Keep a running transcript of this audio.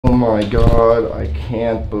Oh my god, I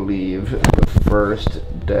can't believe the first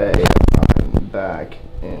day I'm back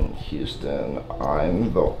in Houston.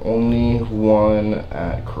 I'm the only one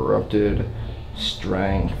at Corrupted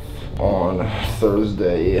Strength on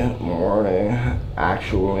Thursday morning,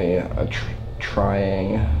 actually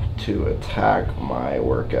trying to attack my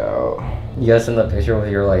workout. You guys in the picture with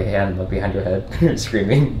your like hand like behind your head,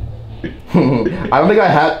 screaming. I don't think I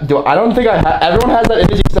have. I don't think I have. Everyone has that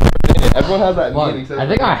image except for me. Everyone has that image except for I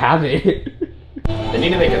think I have it. They need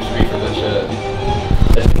to make a street for this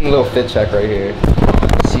shit. There's a little fit check right here.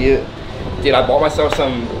 See it? Dude, I bought myself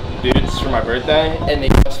some boots for my birthday, and they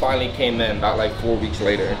just finally came in about like 4 weeks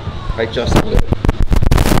later. Like just a little.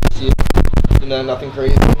 See it? And then nothing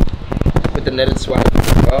crazy. With the knitted sweat.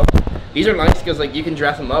 Well, these are nice because like you can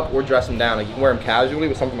dress them up or dress them down. Like you can wear them casually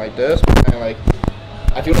with something like this. And like,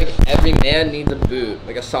 I feel like every man needs a boot,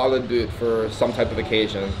 like a solid boot for some type of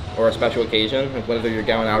occasion or a special occasion, like whether you're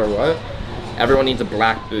going out or what. Everyone needs a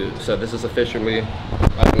black boot, so this is officially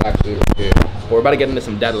a black boot here. But we're about to get into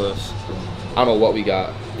some deadlifts. I don't know what we got.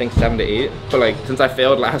 I think 7 to 8. But like, since I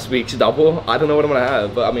failed last week's double, I don't know what I'm gonna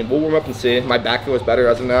have. But I mean, we'll warm up and see. My back feels better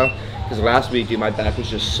as of now. Because last week, dude, my back was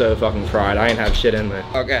just so fucking fried. I didn't have shit in there.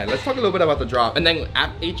 Okay, let's talk a little bit about the drop. And then at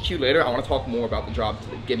HQ later, I want to talk more about the drop to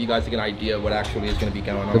give you guys like, an idea of what actually is going to be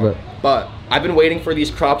going on. But I've been waiting for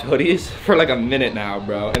these cropped hoodies for like a minute now,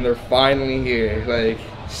 bro. And they're finally here. Like,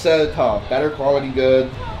 so tough. Better quality,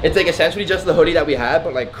 good. It's like essentially just the hoodie that we had,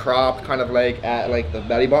 but like cropped kind of like at like the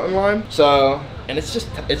belly button line. So, and it's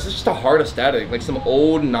just a hard aesthetic. Like some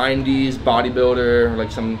old 90s bodybuilder,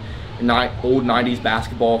 like some old 90s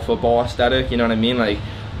basketball, football aesthetic, you know what I mean? Like,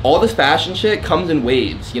 all this fashion shit comes in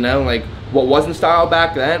waves, you know? Like, what was in style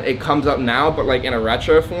back then, it comes up now, but like in a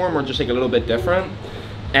retro form or just like a little bit different.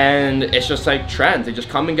 And it's just like trends, they just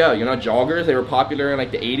come and go. You know, joggers, they were popular in like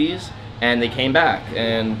the 80s, and they came back.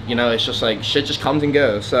 And, you know, it's just like, shit just comes and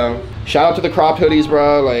goes. So, shout out to the cropped hoodies,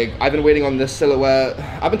 bro. Like, I've been waiting on this silhouette.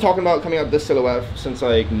 I've been talking about coming out with this silhouette since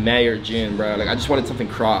like May or June, bro. Like, I just wanted something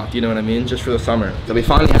cropped, you know what I mean? Just for the summer. So we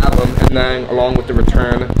finally have them, and then along with the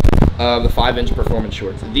return of the 5-inch performance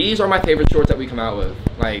shorts. These are my favorite shorts that we come out with.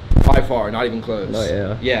 Like, by far, not even close. Oh,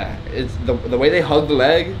 yeah. Yeah, it's the way they hug the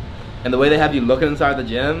leg, and the way they have you looking inside the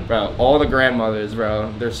gym, bro, all the grandmothers,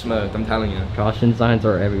 bro, they're smoked, I'm telling you. Caution signs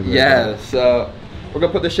are everywhere. Yeah, so we're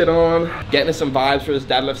gonna put this shit on, get into some vibes for this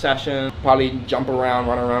deadlift session, probably jump around,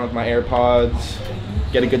 run around with my AirPods,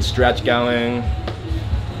 get a good stretch going,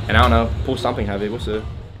 and I don't know, pull something heavy, we'll see.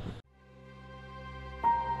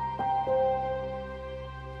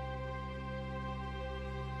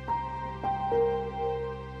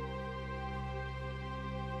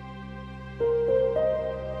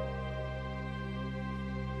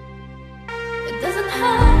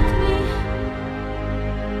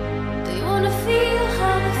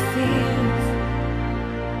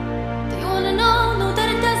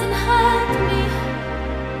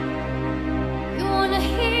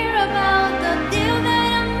 Hear about the deal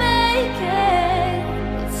that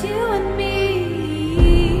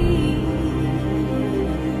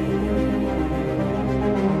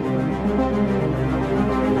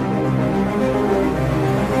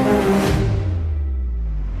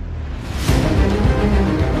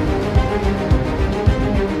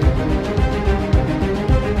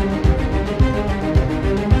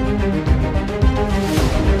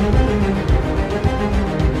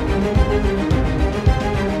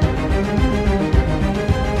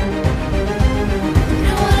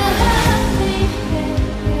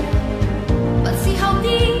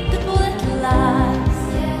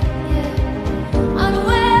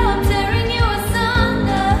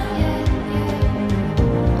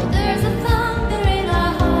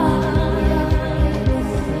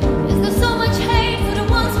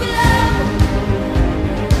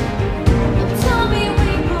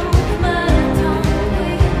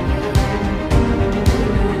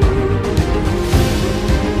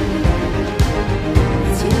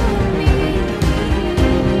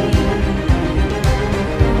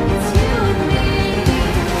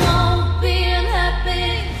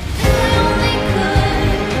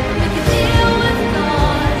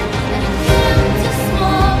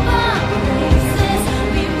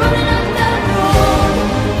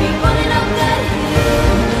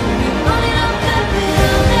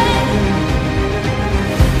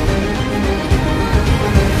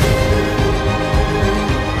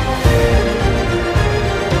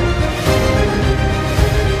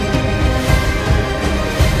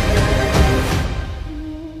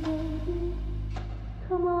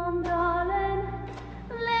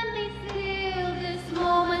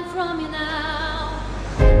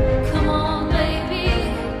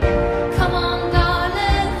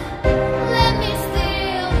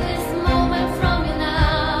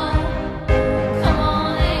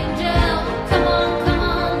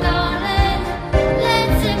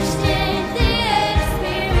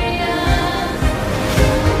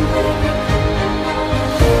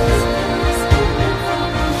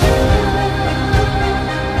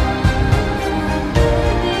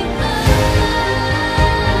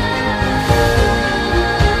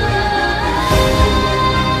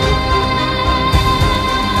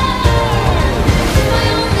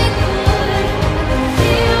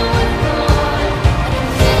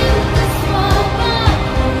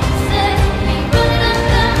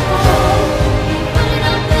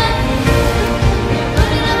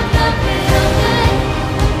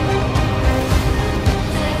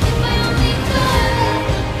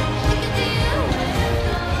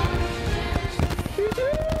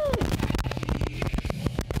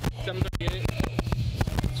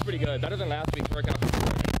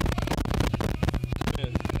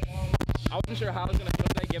wasn't sure how I was gonna feel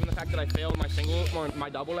today, given the fact that I failed my single or my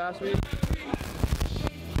double last week.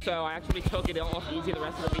 So I actually took it off easy the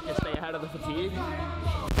rest of the week to stay ahead of the fatigue.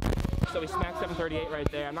 So we smacked 738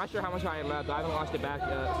 right there. I'm not sure how much I had left. I haven't watched it back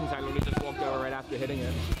yet since I literally just walked over right after hitting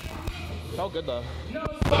it. Felt good though.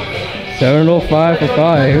 705 for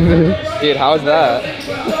 5. Dude, how is that?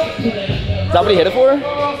 Is that what he hit it for?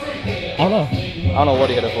 I don't know. I don't know what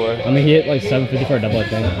he hit it for. I mean, he hit like 750 for a double, I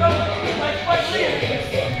think.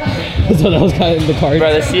 So that was kind of in the cards.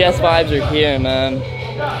 Bro, the CS vibes are here, man.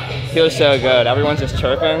 Feels so good. Everyone's just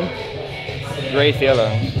chirping. Great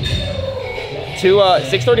feeling.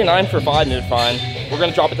 639 for 5 moved fine. We're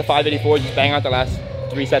gonna drop it to 584, just bang out the last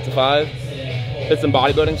 3 sets of 5. Did some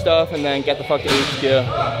bodybuilding stuff and then get the fuck to HQ.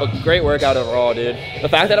 But great workout overall, dude. The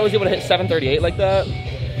fact that I was able to hit 738 like that,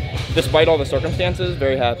 despite all the circumstances,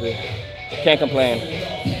 very happy. Can't complain.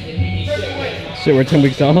 Shit, we're 10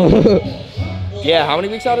 weeks out. Yeah, how many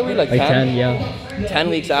weeks out are we? Like 10? 10, yeah. 10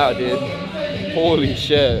 weeks out, dude. Holy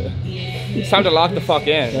shit. It's time to lock the fuck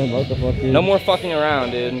in. No more fucking around,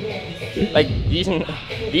 dude. Like, these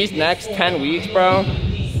next 10 weeks, bro,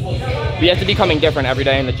 we have to be coming different every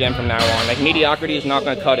day in the gym from now on. Like, mediocrity is not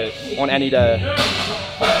gonna cut it on any day.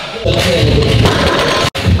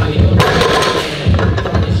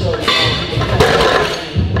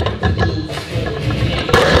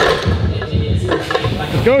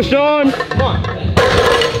 Go, Sean! Come on.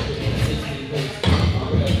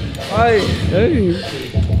 Hi. Hey.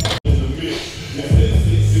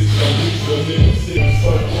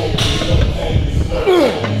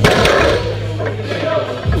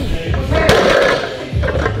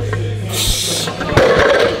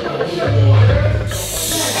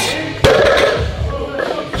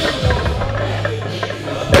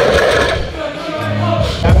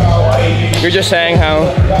 You're just saying how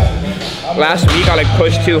last week I like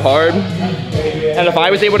pushed too hard, and if I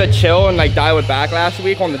was able to chill and like dial it back last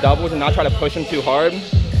week on the doubles and not try to push them too hard,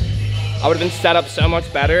 I would have been set up so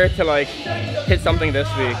much better to like hit something this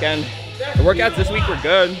week. And the workouts this week were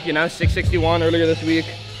good, you know, 661 earlier this week,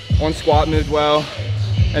 on squat moved well,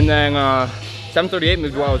 and then 738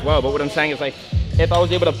 moved well as well. But what I'm saying is, like, if I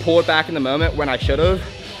was able to pull it back in the moment when I should have,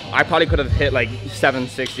 I probably could have hit like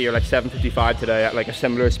 760 or like 755 today at like a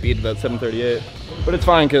similar speed to that 738. But it's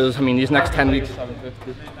fine, because I mean, these next 10 weeks,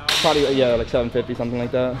 probably, yeah, like 750, something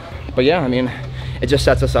like that. But yeah, I mean, it just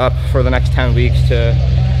sets us up for the next 10 weeks to,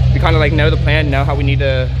 we kind of like know the plan, know how we need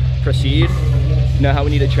to proceed, know how we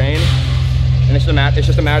need to train. And it's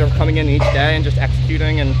just a matter of coming in each day and just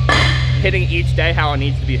executing and hitting each day how it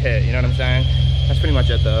needs to be hit, you know what I'm saying? That's pretty much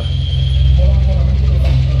it though.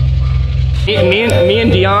 Me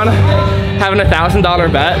and Dion having a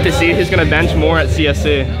 $1,000 bet to see who's gonna bench more at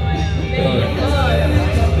CSC.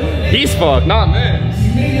 He's fucked, not me.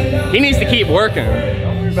 He needs to keep working.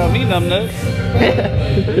 Don't worry about me, numbnuts.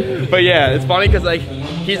 But yeah, it's funny because like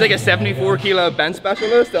he's like a 74 kilo bench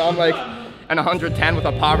specialist, and I'm like an 110 with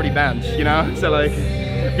a poverty bench, you know? So like,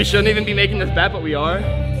 we shouldn't even be making this bet, but we are.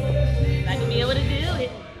 Glad to be able to do it.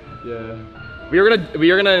 Yeah. We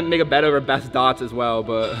were gonna make a bet over best dots as well,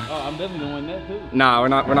 but Oh, I'm definitely gonna win that too. nah, we're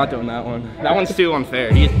not doing that one. That one's too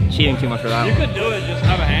unfair. He's cheating too much for that You one. could do it, just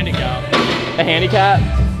have a handicap. A handicap?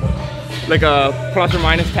 Like a plus or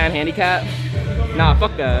minus 10 handicap? Nah,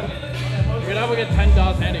 fuck that. You could have like a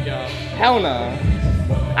 $10 handicap. Hell no.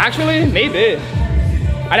 Actually, maybe.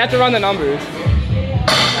 I'd have to run the numbers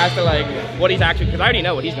as to like what he's actually, because I already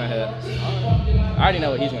know what he's gonna hit. I already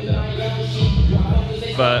know what he's gonna do.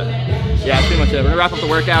 But yeah, that's pretty much it. We're gonna wrap up the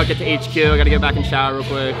workout, get to HQ. I gotta get back and shower real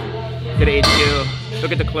quick. Get to HQ, go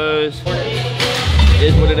get the clothes. It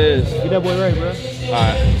is what it is. Get that boy right, bro.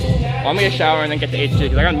 Alright. Well, I'm gonna get a shower and then get to HQ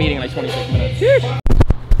because I got a meeting in like 26 minutes. Sheesh.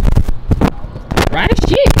 Right as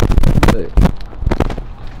shit.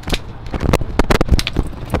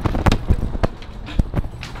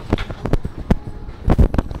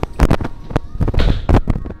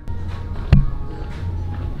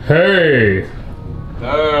 Hey!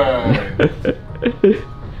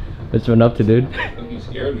 What's one up to, dude? You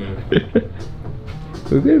scared me.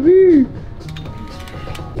 Look at me!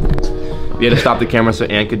 We had to stop the camera so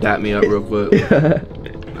Ann could dap me up real quick.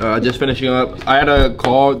 Just finishing up. I had a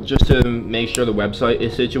call just to make sure the website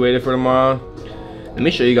is situated for tomorrow. Let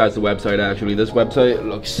me show you guys the website actually. This website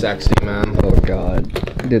looks sexy, man. Oh god.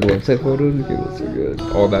 Did the website photos? It looks so good.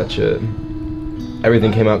 All that shit.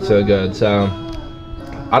 Everything came out so good, so.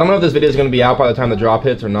 I don't know if this video is going to be out by the time the drop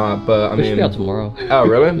hits or not, but I mean. It should be out tomorrow. Oh,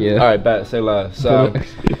 really? Yeah. Alright, bet. Say less. So,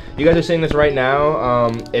 you guys are seeing this right now.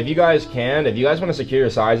 If you guys want to secure your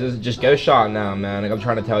sizes, just go shop now, man. Like I'm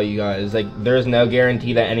trying to tell you guys, like there's no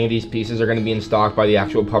guarantee that any of these pieces are going to be in stock by the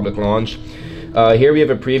actual public launch. Here we have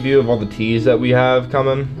a preview of all the tees that we have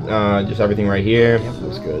coming. Just everything right here.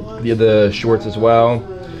 Looks good. We have the shorts as well,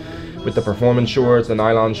 with the performance shorts, the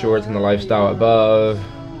nylon shorts, and the lifestyle above.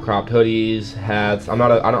 Cropped hoodies, hats. I'm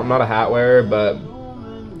not a hat wearer, but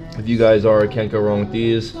if you guys are, can't go wrong with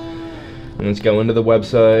these. And let's go into the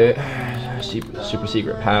website. Super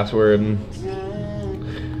secret password.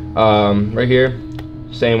 Right here,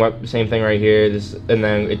 same thing right here. And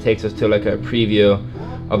then it takes us to like a preview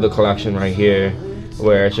of the collection right here,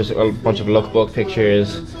 where it's just a bunch of lookbook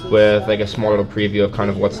pictures with like a small little preview of kind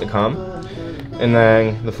of what's to come, and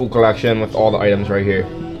then the full collection with all the items right here.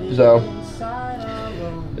 So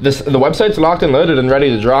the website's locked and loaded and ready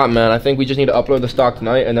to drop, man. I think we just need to upload the stock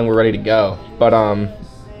tonight and then we're ready to go. But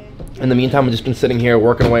in the meantime, I've just been sitting here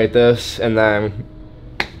working away at this and then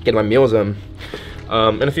getting my meals in.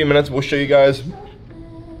 In a few minutes, we'll show you guys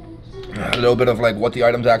a little bit of like what the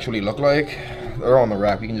items actually look like. They're on the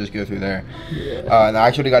rack. We can just go through there. Yeah. And I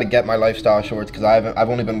actually got to get my lifestyle shorts because I've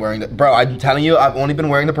only been wearing the, bro, I'm telling you, I've only been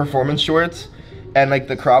wearing the performance shorts and like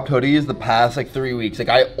the cropped hoodies the past like 3 weeks. Like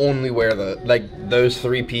I only wear those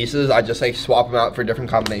 3 pieces. I just like swap them out for different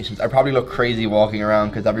combinations. I probably look crazy walking around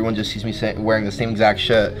because everyone just sees me wearing the same exact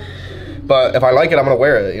shit. But if I like it, I'm gonna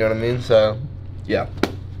wear it. You know what I mean? So yeah,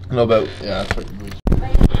 a little bit. Yeah.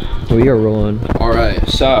 That's what we are rolling. All right,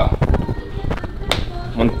 so.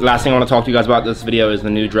 One last thing I want to talk to you guys about this video is the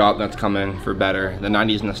new drop that's coming for Better, the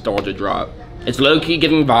 90s nostalgia drop. It's low-key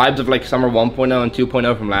giving vibes of like Summer 1.0 and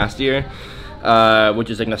 2.0 from last year, which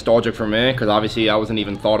is like nostalgic for me because obviously I wasn't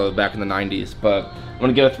even thought of back in the 90s. But I'm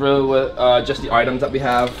going to go through with just the items that we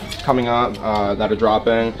have coming up that are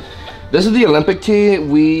dropping. This is the Olympic tee.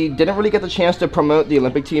 We didn't really get the chance to promote the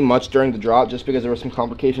Olympic tee much during the drop just because there were some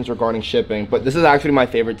complications regarding shipping, but this is actually my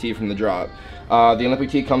favorite tee from the drop. The Olympic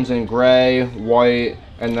tee comes in gray, white,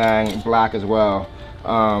 and then black as well,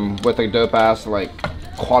 with a dope ass like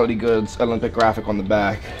quality goods Olympic graphic on the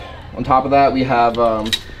back. On top of that, we have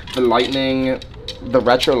the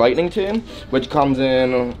retro lightning tee, which comes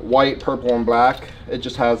in white, purple, and black. It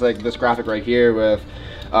just has like this graphic right here with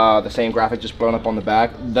the same graphic just blown up on the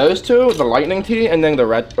back. Those two, the lightning tee and then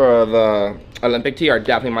the Olympic tee, are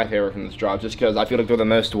definitely my favorite from this drop, just because I feel like they're the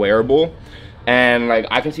most wearable. And like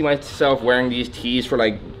I can see myself wearing these tees for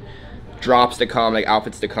like drops to come, like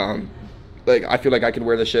outfits to come. Like I feel like I could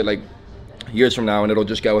wear this shit like years from now and it'll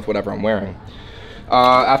just go with whatever I'm wearing.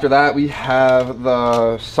 After that, we have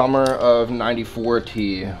the summer of '94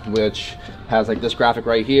 tee, which has like this graphic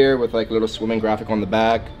right here with like a little swimming graphic on the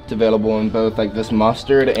back. It's available in both like this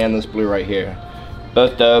mustard and this blue right here.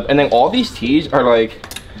 Both dope. And then all these tees are like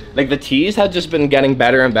the tees have just been getting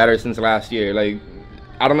better and better since last year. Like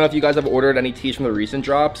I don't know if you guys have ordered any tees from the recent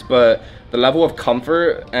drops, but the level of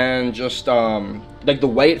comfort and just like the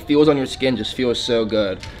way it feels on your skin just feels so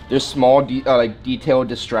good. There's small like detailed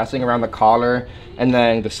distressing around the collar and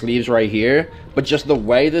then the sleeves right here, but just the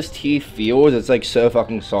way this tee feels, it's like so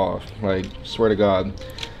fucking soft, like swear to God.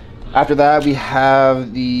 After that, we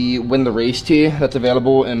have the Win the Race tee that's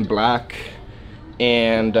available in black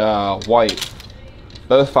and white.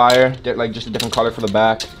 Both fire, like just a different color for the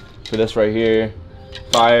back. For this right here,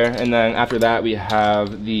 fire. And then after that, we have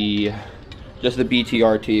just the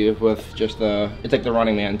BTR tee with just it's like the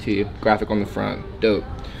Running Man tee graphic on the front. Dope.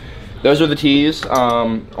 Those are the tees.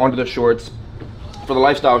 Onto the shorts. For the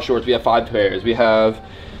lifestyle shorts, we have 5 pairs. We have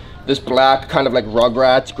this black kind of like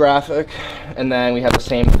Rugrats graphic, and then we have the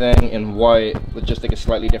same thing in white with just like a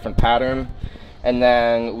slightly different pattern. And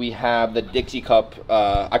then we have the Dixie Cup,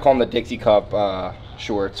 I call them the Dixie Cup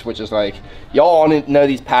shorts, which is like, y'all all know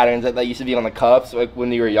these patterns that used to be on the cups like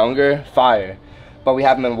when you were younger. Fire. But we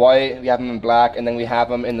have them in white, we have them in black, and then we have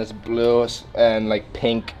them in this blue and like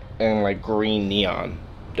pink and like green neon.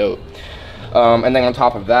 Dope. And then on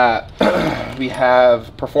top of that, we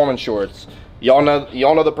have performance shorts. Y'all know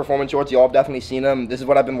the performance shorts. Y'all have definitely seen them. This is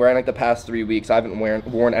what I've been wearing like the past 3 weeks. I haven't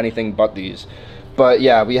worn anything but these. But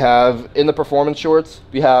yeah, we have in the performance shorts,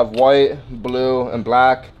 we have white, blue, and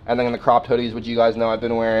black. And then in the cropped hoodies, which you guys know I've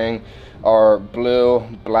been wearing, are blue,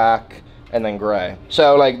 black, and then gray.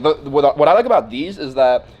 So like what I like about these is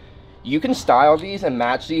that you can style these and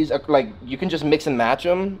match these. Like you can just mix and match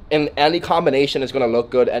them, and any combination is gonna look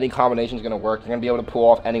good. Any combination is gonna work. You're gonna be able to pull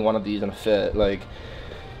off any one of these in a fit. Like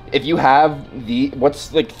if you have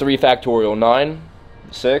what's like 3 factorial, 9,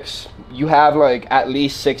 6, you have like at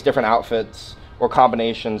least 6 different outfits or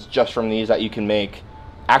combinations just from these that you can make.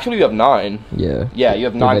 Actually, you have 9. Yeah. Yeah, you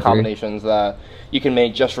have 9 combinations that you can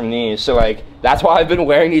make just from these. So like that's why I've been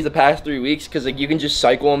wearing these the past 3 weeks, because like you can just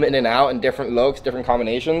cycle them in and out in different looks, different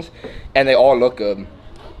combinations, and they all look good.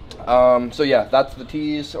 So yeah, that's the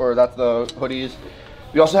tees, or that's the hoodies.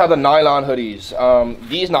 We also have the nylon hoodies.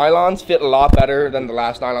 These nylons fit a lot better than the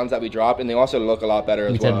last nylons that we dropped, and they also look a lot better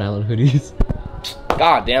as well. Nylon hoodies.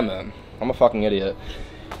 God damn it. I'm a fucking idiot.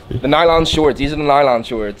 The nylon shorts, these are the nylon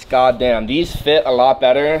shorts. God damn, these fit a lot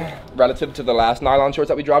better relative to the last nylon shorts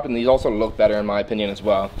that we dropped, and these also look better in my opinion as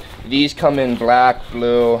well. These come in black,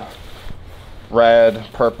 blue, red,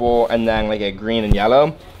 purple, and then like a green and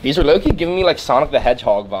yellow. These are low-key giving me like Sonic the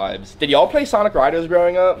Hedgehog vibes. Did y'all play Sonic Riders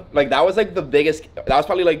growing up? Like that was like the biggest, that was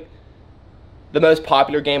probably like the most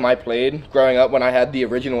popular game I played growing up when I had the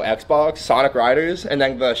original Xbox, Sonic Riders, and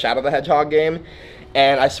then the Shadow the Hedgehog game.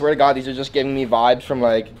 And I swear to God, these are just giving me vibes from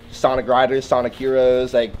like Sonic Riders, Sonic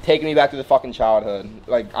Heroes, like taking me back to the fucking childhood.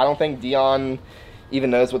 Like I don't think Dion even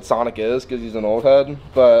knows what Sonic is because he's an old head,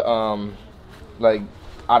 but like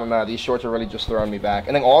I don't know, these shorts are really just throwing me back.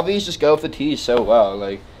 And then all these just go with the tees so well.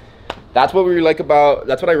 Like that's what we like about,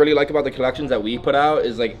 that's what I really like about the collections that we put out,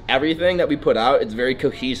 is like everything that we put out, it's very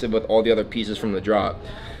cohesive with all the other pieces from the drop.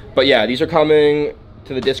 But yeah, these are coming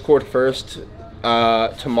to the Discord first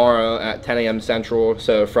tomorrow at 10 a.m. Central.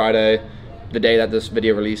 So Friday, the day that this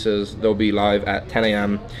video releases, they'll be live at 10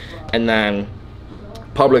 a.m. And then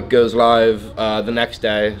public goes live the next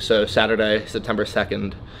day, so Saturday, September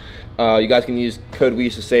 2nd. You guys can use code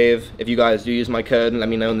WEES to save. If you guys do use my code, let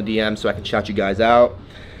me know in the DM so I can shout you guys out.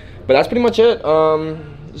 But that's pretty much it.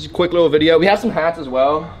 This is a quick little video. We have some hats as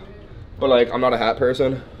well, but like I'm not a hat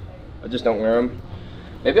person. I just don't wear them.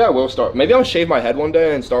 Maybe I will start. Maybe I'll shave my head one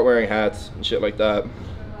day and start wearing hats and shit like that.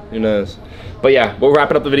 Who knows? But yeah, we'll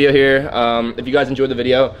wrap it up the video here. If you guys enjoyed the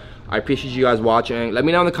video, I appreciate you guys watching. Let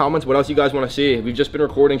me know in the comments what else you guys want to see. We've just been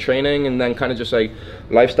recording training and then kind of just like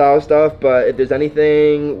lifestyle stuff. But if there's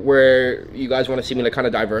anything where you guys want to see me like kind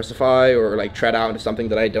of diversify or like tread out into something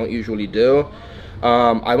that I don't usually do,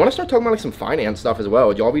 I want to start talking about like some finance stuff as well.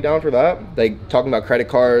 Would y'all be down for that? Like talking about credit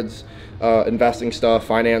cards, investing stuff,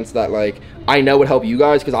 finance that like I know would help you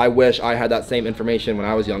guys, because I wish I had that same information when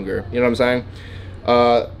I was younger. You know what I'm saying?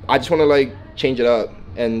 I just want to like change it up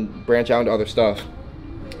and branch out into other stuff.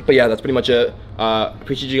 But yeah, that's pretty much it.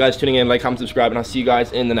 Appreciate you guys tuning in, like, comment, subscribe, and I'll see you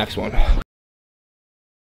guys in the next one.